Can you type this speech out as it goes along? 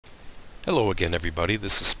Hello again everybody,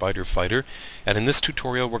 this is Spider Fighter, and in this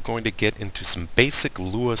tutorial we're going to get into some basic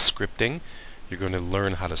Lua scripting. You're going to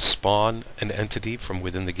learn how to spawn an entity from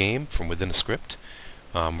within the game, from within a script.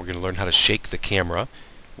 We're going to learn how to shake the camera.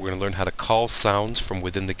 We're going to learn how to call sounds from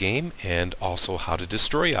within the game, and also how to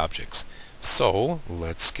destroy objects. So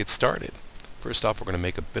let's get started. First off, we're going to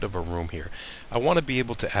make a bit of a room here. I want to be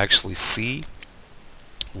able to actually see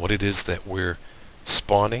what it is that we're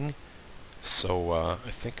spawning. So I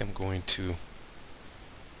think I'm going to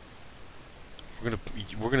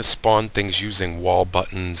we're gonna spawn things using wall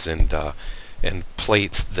buttons and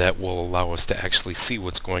plates that will allow us to actually see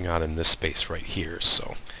what's going on in this space right here.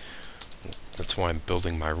 So that's why I'm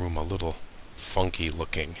building my room a little funky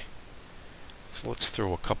looking. So let's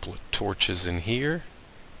throw a couple of torches in here.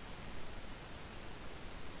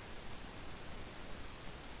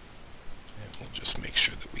 And we'll just make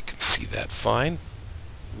sure that we can see that fine.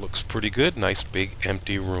 Looks pretty good, nice big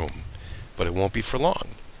empty room, but it won't be for long.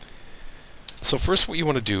 So first what you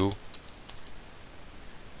want to do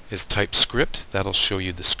is type script. That'll show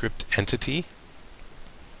you the script entity,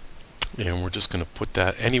 and we're just going to put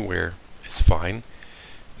that anywhere is fine.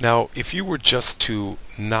 Now if you were just to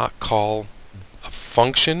not call a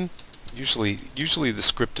function, usually the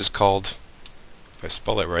script is called, if I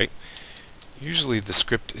spell it right, usually the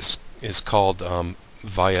script is called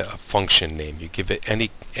via a function name. You give it any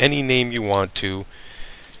name you want to,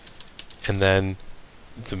 and then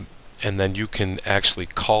you can actually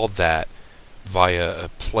call that via a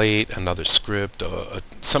plate, another script,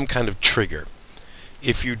 some kind of trigger.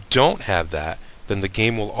 If you don't have that, then the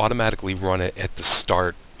game will automatically run it at the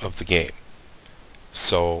start of the game.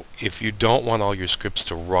 So if you don't want all your scripts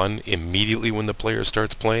to run immediately when the player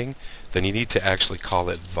starts playing, then you need to actually call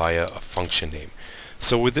it via a function name.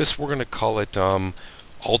 So with this we're going to call it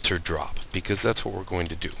alter drop, because that's what we're going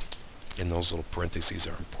to do, and those little parentheses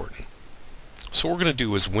are important. So what we're going to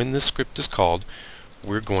do is when this script is called,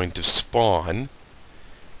 we're going to spawn,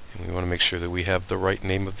 and we want to make sure that we have the right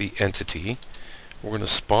name of the entity. We're going to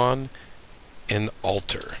spawn an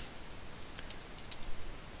alter.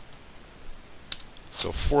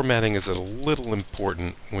 So formatting is a little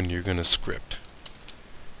important when you're going to script.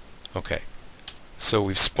 Okay. So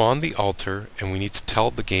we've spawned the alter, and we need to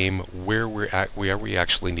tell the game where we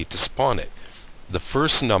actually need to spawn it. The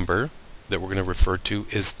first number that we're going to refer to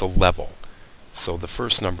is the level. So the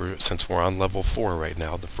first number, since we're on level 4 right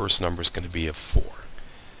now, the first number is going to be a 4.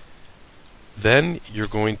 Then you're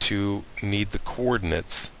going to need the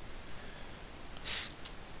coordinates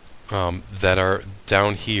that are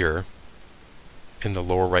down here in the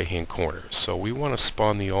lower right hand corner. So we want to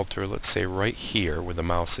spawn the alter, let's say right here where the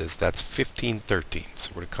mouse is. That's 1513.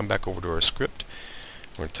 So we're going to come back over to our script.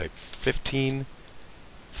 We're going to type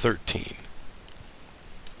 1513,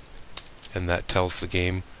 and that tells the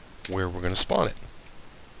game where we're going to spawn it.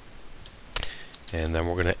 And then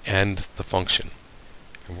we're going to end the function,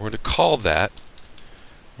 and we're going to call that,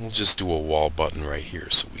 we'll just do a wall button right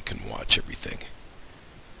here so we can watch everything,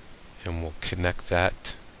 and we'll connect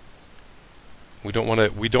that. We don't want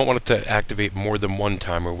it to activate more than one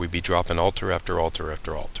time, or we'd be dropping alter after alter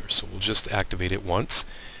after alter. So we'll just activate it once,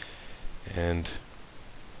 and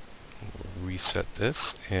we'll reset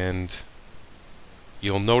this. And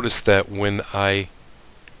you'll notice that when I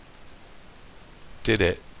did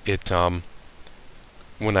it,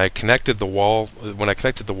 when I connected the wall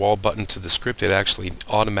button to the script, it actually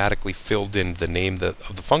automatically filled in the name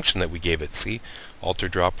of the function that we gave it. See, alter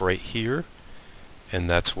drop right here. And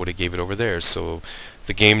that's what it gave it over there. So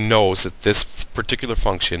the game knows that this particular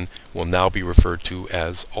function will now be referred to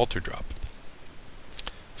as alter drop.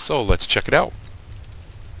 So let's check it out.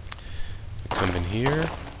 We come in here,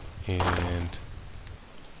 and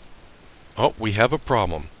oh, we have a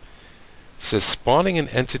problem. It says spawning an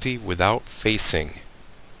entity without facing.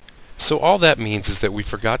 So all that means is that we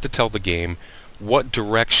forgot to tell the game what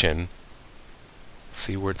direction,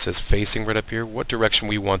 see where it says facing right up here, what direction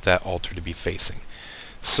we want that alter to be facing.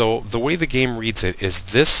 So the way the game reads it is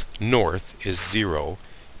this north is 0,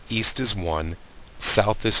 east is 1,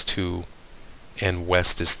 south is 2, and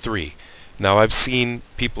west is 3. Now I've seen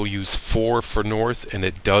people use 4 for north, and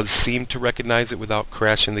it does seem to recognize it without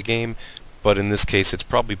crashing the game, but in this case it's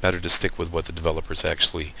probably better to stick with what the developers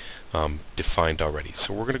actually defined already.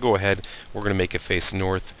 So we're going to go ahead, we're going to make it face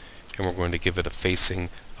north, and we're going to give it a facing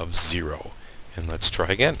of 0. And let's try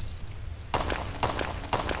again.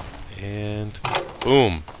 And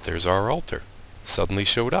boom, there's our alter. Suddenly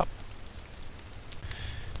showed up.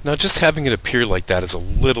 Now just having it appear like that is a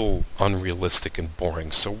little unrealistic and boring,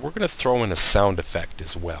 so we're going to throw in a sound effect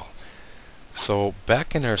as well. So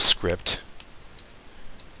back in our script,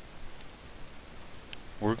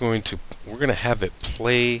 we're going to have it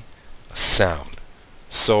play a sound.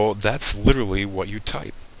 So that's literally what you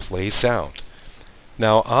type, play sound.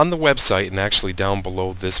 Now on the website, and actually down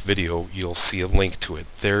below this video, you'll see a link to it.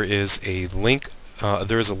 There is a link,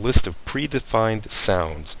 there is a list of predefined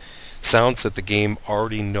sounds that the game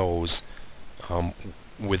already knows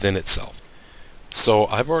within itself. So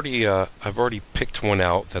I've already picked one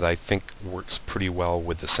out that I think works pretty well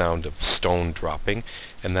with the sound of stone dropping,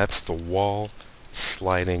 and that's the wall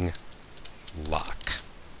sliding lock.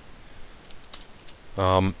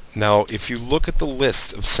 Now if you look at the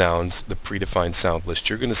list of sounds, the predefined sound list,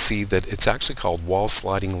 you're going to see that it's actually called wall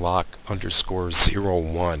sliding lock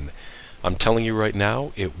 _01. I'm telling you right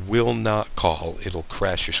now, it will not call. It'll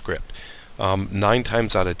crash your script. 9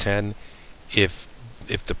 times out of 10, if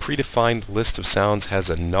the predefined list of sounds has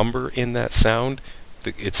a number in that sound,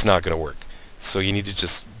 it's not going to work. So you need to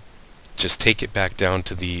just take it back down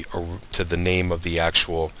to the name of the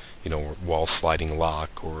actual, wall sliding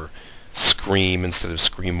lock, or scream instead of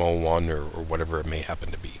scream 01, or whatever it may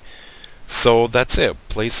happen to be. So that's it.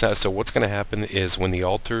 Play sound. So what's going to happen is when the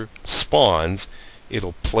altar spawns,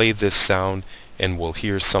 it'll play this sound, and we'll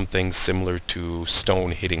hear something similar to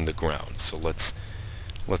stone hitting the ground. So let's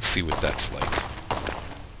see what that's like.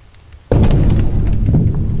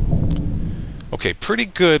 Okay, pretty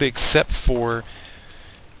good, except for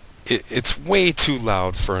it's way too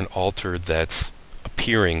loud for an altar that's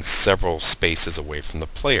appearing several spaces away from the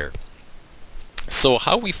player. So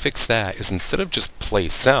how we fix that is, instead of just play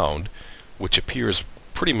sound, which appears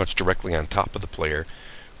pretty much directly on top of the player,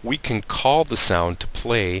 we can call the sound to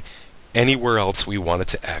play anywhere else we want it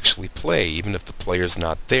to actually play. Even if the player's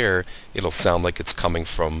not there, it'll sound like it's coming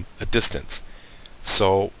from a distance.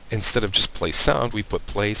 So instead of just play sound, we put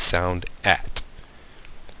play sound at.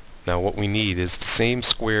 Now what we need is the same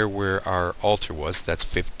square where our altar was, that's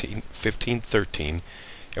 1513,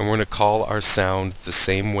 and we're going to call our sound the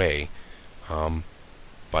same way,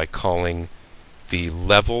 by calling the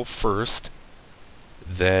level first,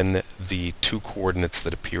 then the 2 coordinates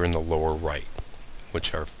that appear in the lower right,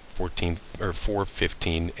 which are 4,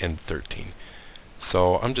 15, and 13.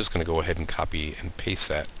 So I'm just going to go ahead and copy and paste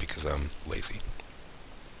that because I'm lazy.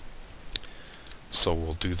 So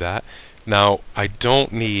we'll do that. Now I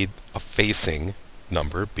don't need a facing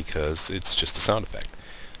number because it's just a sound effect.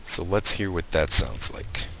 So let's hear what that sounds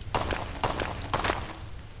like.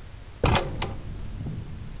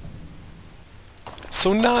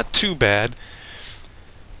 So not too bad.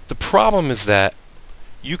 The problem is that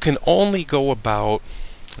you can only go about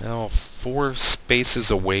 4 spaces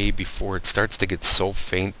away before it starts to get so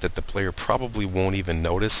faint that the player probably won't even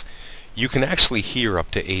notice. You can actually hear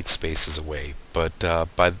up to 8 spaces away, but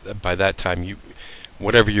by that time,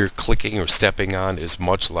 whatever you're clicking or stepping on is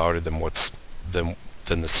much louder than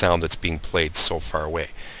the sound that's being played so far away.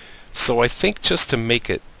 So I think just to make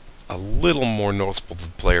it a little more noticeable to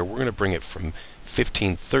the player, we're going to bring it from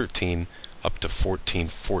 1513 up to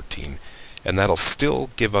 1414, and that'll still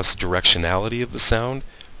give us directionality of the sound,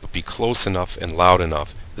 but be close enough and loud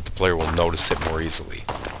enough that the player will notice it more easily.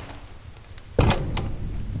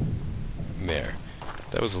 There,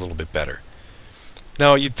 that was a little bit better.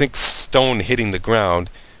 Now you'd think stone hitting the ground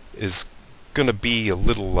is going to be a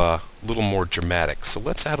little more dramatic, so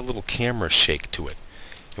let's add a little camera shake to it,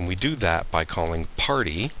 and we do that by calling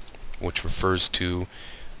party, which refers to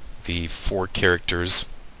the 4 characters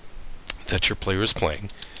that your player is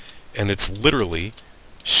playing, and it's literally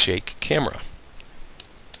shake camera.